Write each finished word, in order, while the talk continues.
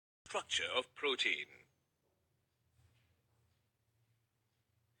structure of protein.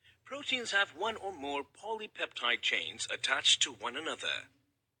 Proteins have one or more polypeptide chains attached to one another.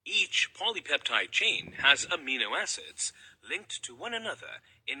 Each polypeptide chain has amino acids linked to one another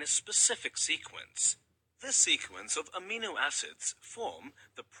in a specific sequence. This sequence of amino acids form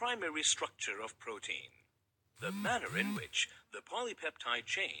the primary structure of protein. The manner in which the polypeptide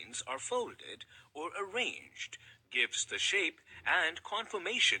chains are folded or arranged gives the shape and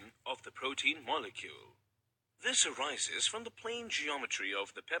conformation of the protein molecule. This arises from the plane geometry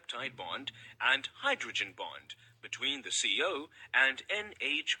of the peptide bond and hydrogen bond between the CO and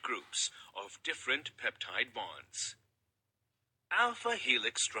NH groups of different peptide bonds. Alpha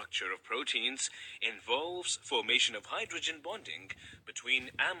helix structure of proteins involves formation of hydrogen bonding between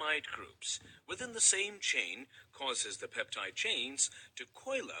amide groups within the same chain, causes the peptide chains to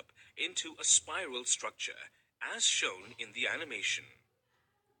coil up into a spiral structure as shown in the animation.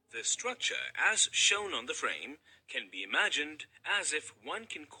 The structure, as shown on the frame, can be imagined as if one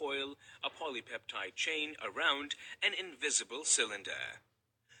can coil a polypeptide chain around an invisible cylinder.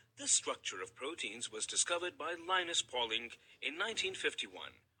 This structure of proteins was discovered by Linus Pauling in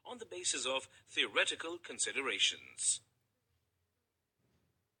 1951 on the basis of theoretical considerations.